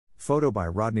Photo by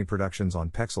Rodney Productions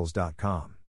on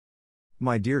Pexels.com.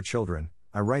 My dear children,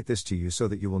 I write this to you so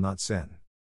that you will not sin.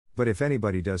 But if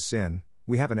anybody does sin,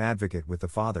 we have an advocate with the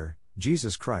Father,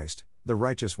 Jesus Christ, the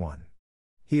righteous one.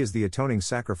 He is the atoning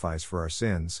sacrifice for our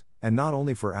sins, and not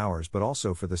only for ours but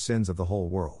also for the sins of the whole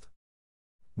world.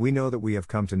 We know that we have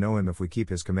come to know him if we keep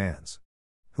his commands.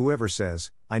 Whoever says,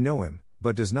 I know him,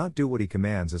 but does not do what he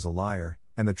commands is a liar,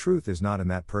 and the truth is not in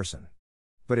that person.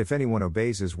 But if anyone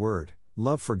obeys his word,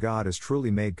 love for God is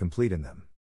truly made complete in them.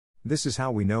 This is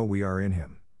how we know we are in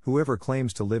him. Whoever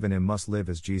claims to live in him must live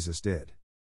as Jesus did.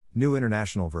 New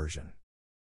International Version.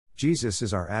 Jesus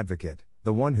is our advocate,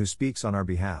 the one who speaks on our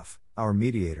behalf, our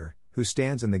mediator, who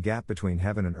stands in the gap between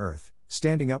heaven and earth,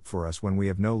 standing up for us when we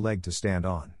have no leg to stand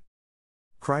on.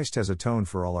 Christ has atoned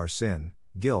for all our sin,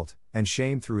 guilt, and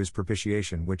shame through his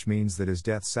propitiation, which means that his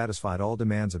death satisfied all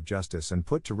demands of justice and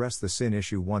put to rest the sin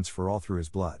issue once for all through his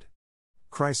blood.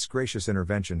 Christ's gracious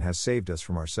intervention has saved us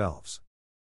from ourselves.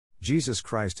 Jesus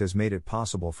Christ has made it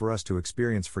possible for us to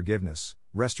experience forgiveness,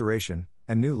 restoration,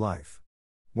 and new life.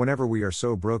 Whenever we are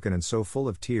so broken and so full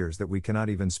of tears that we cannot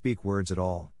even speak words at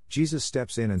all, Jesus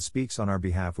steps in and speaks on our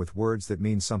behalf with words that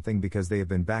mean something because they have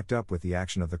been backed up with the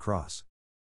action of the cross.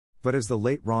 But as the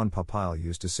late Ron Popeil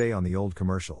used to say on the old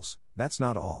commercials, that's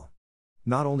not all.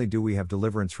 Not only do we have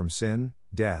deliverance from sin,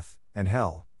 death, and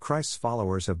hell, Christ's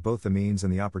followers have both the means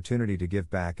and the opportunity to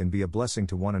give back and be a blessing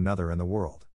to one another and the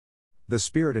world. The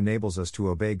Spirit enables us to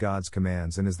obey God's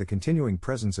commands and is the continuing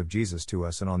presence of Jesus to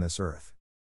us and on this earth.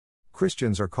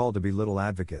 Christians are called to be little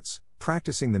advocates,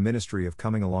 practicing the ministry of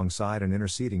coming alongside and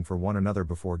interceding for one another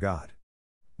before God.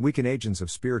 Weakened agents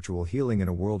of spiritual healing in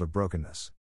a world of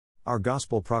brokenness. Our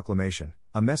gospel proclamation,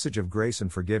 a message of grace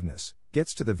and forgiveness,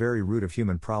 gets to the very root of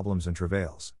human problems and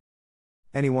travails.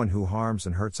 Anyone who harms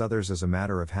and hurts others as a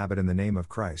matter of habit in the name of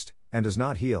Christ, and does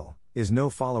not heal, is no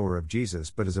follower of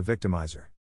Jesus but is a victimizer.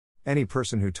 Any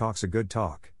person who talks a good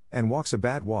talk, and walks a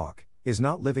bad walk, is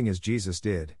not living as Jesus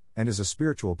did, and is a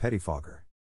spiritual pettifogger.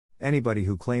 Anybody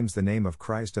who claims the name of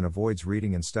Christ and avoids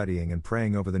reading and studying and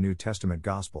praying over the New Testament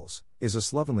Gospels, is a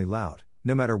slovenly lout,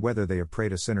 no matter whether they have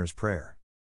prayed a sinner's prayer.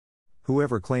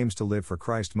 Whoever claims to live for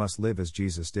Christ must live as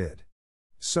Jesus did.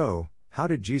 So, how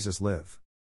did Jesus live?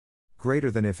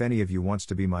 Greater than if any of you wants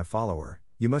to be my follower,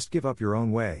 you must give up your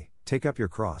own way, take up your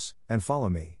cross, and follow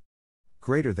me.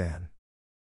 Greater than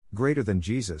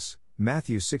Jesus,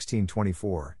 Matthew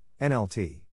 16:24,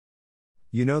 NLT.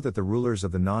 You know that the rulers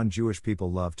of the non-Jewish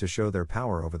people love to show their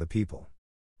power over the people.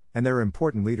 And their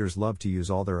important leaders love to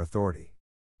use all their authority.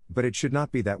 But it should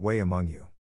not be that way among you.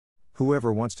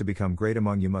 Whoever wants to become great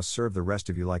among you must serve the rest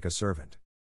of you like a servant.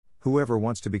 Whoever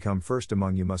wants to become first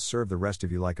among you must serve the rest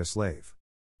of you like a slave.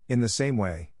 In the same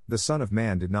way, the Son of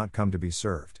Man did not come to be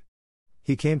served.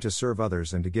 He came to serve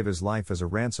others and to give his life as a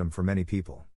ransom for many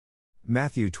people.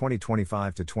 Matthew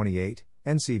 20:25-28,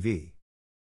 NCV.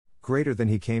 Greater than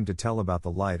he came to tell about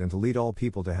the light and to lead all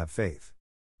people to have faith.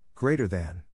 Greater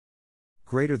than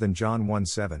John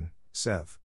 1:7,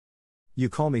 Sev. You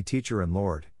call me teacher and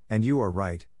Lord, and you are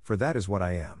right, for that is what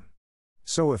I am.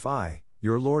 So if I,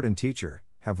 your Lord and teacher,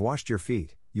 have washed your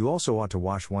feet, you also ought to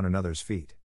wash one another's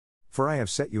feet. For I have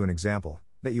set you an example,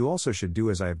 that you also should do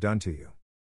as I have done to you.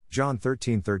 John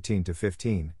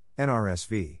 13:13-15,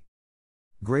 NRSV.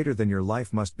 Greater than your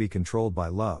life must be controlled by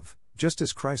love, just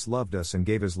as Christ loved us and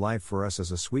gave his life for us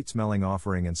as a sweet-smelling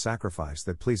offering and sacrifice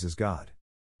that pleases God.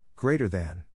 Greater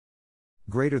than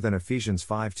Ephesians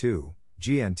 5:2,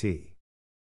 GNT.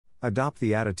 Adopt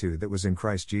the attitude that was in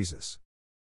Christ Jesus.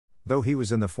 Though he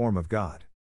was in the form of God,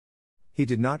 he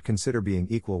did not consider being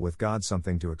equal with God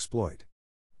something to exploit.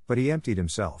 But he emptied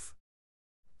himself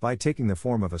by taking the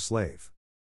form of a slave,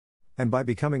 and by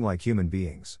becoming like human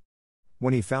beings.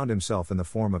 When he found himself in the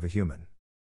form of a human,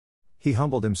 he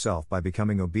humbled himself by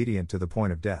becoming obedient to the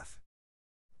point of death.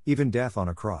 Even death on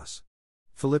a cross.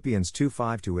 Philippians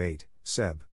 2:5-8,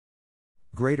 Seb.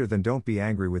 Greater than don't be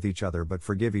angry with each other but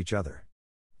forgive each other.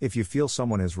 If you feel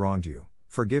someone has wronged you,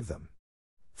 forgive them.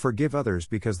 Forgive others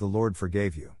because the Lord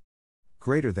forgave you.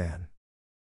 Greater than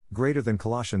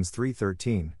Colossians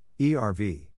 3:13,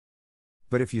 ERV.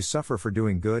 But if you suffer for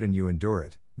doing good and you endure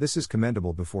it, this is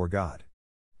commendable before God.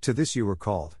 To this you were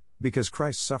called, because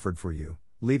Christ suffered for you,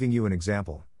 leaving you an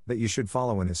example, that you should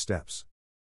follow in his steps.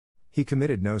 He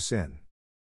committed no sin,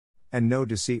 and no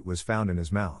deceit was found in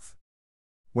his mouth.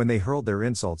 When they hurled their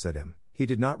insults at him, he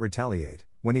did not retaliate.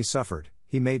 When he suffered,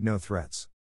 he made no threats.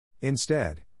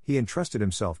 Instead, he entrusted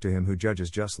himself to him who judges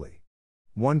justly.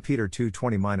 1 Peter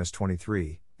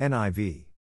 2:20-23, NIV.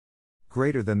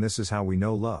 Greater than this is how we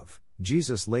know love.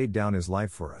 Jesus laid down his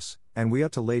life for us, and we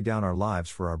ought to lay down our lives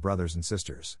for our brothers and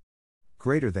sisters.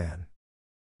 Greater than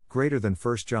greater than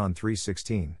 1 John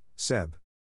 3:16, Seb.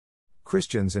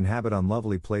 Christians inhabit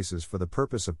unlovely places for the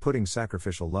purpose of putting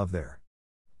sacrificial love there.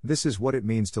 This is what it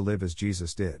means to live as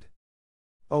Jesus did.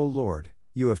 O Lord,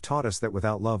 you have taught us that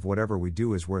without love whatever we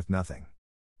do is worth nothing.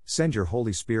 Send your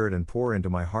Holy Spirit and pour into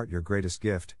my heart your greatest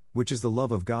gift, which is the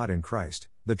love of God in Christ,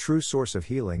 the true source of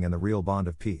healing and the real bond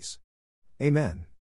of peace. Amen.